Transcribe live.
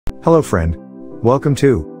Hello friend. Welcome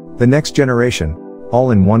to the next generation,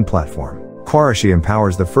 all-in-one platform. Quarashi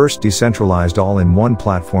empowers the first decentralized all-in-one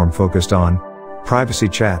platform focused on privacy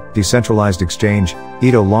chat, decentralized exchange,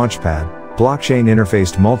 ETO launchpad, blockchain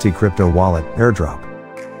interfaced multi-crypto wallet, airdrop.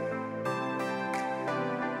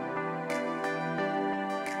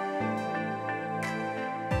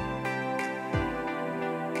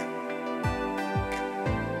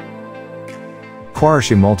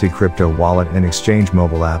 Quarashi multi-crypto wallet and exchange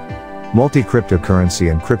mobile app,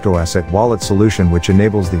 multi-cryptocurrency and crypto asset wallet solution which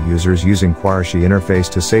enables the users using Quarashi interface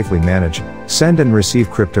to safely manage, send and receive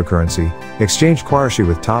cryptocurrency, exchange Quarashi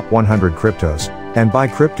with top 100 cryptos, and buy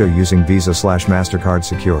crypto using Visa/MasterCard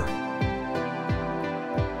Secure.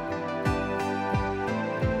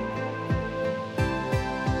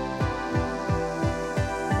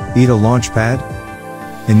 ETO Launchpad?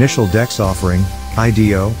 Initial DEX offering,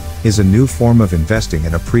 IDO, is a new form of investing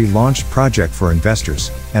in a pre-launched project for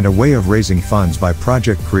investors, and a way of raising funds by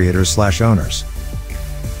project creators/owners.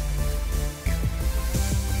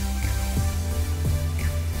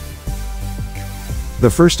 The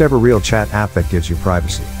first ever real chat app that gives you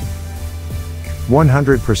privacy.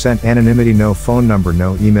 100% anonymity, no phone number,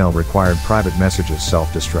 no email required, private messages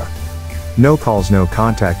self-destruct. No calls, no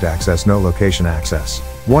contact access, no location access.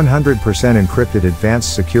 100% encrypted,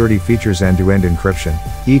 advanced security features, end-to-end encryption,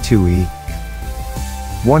 E2E.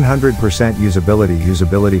 100%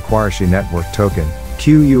 usability Quarashi Network Token,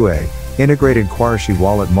 QUA, integrated Quarashi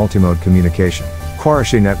Wallet multimode communication.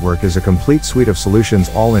 Quarashi Network is a complete suite of solutions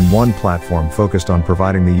all in one platform focused on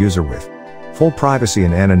providing the user with full privacy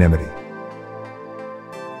and anonymity.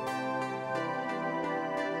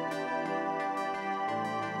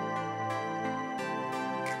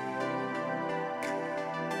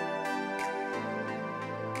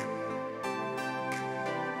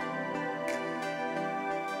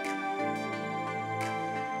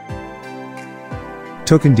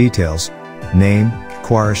 Token details: name,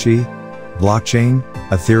 Quarashi, blockchain,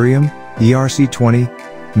 Ethereum, ERC20,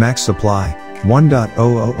 max supply,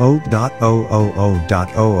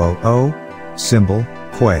 1.000.000.000, symbol,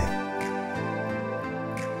 Quay.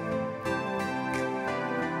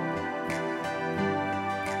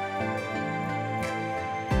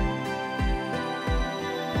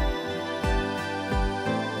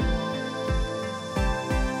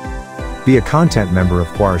 Be a content member of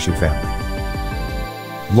Quarashi family.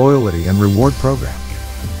 Loyalty and reward program.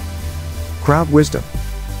 Crowd wisdom.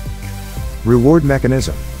 Reward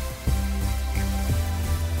mechanism.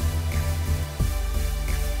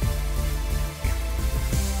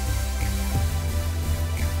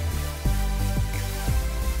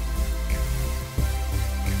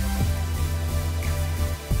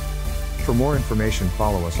 For more information,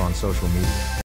 follow us on social media.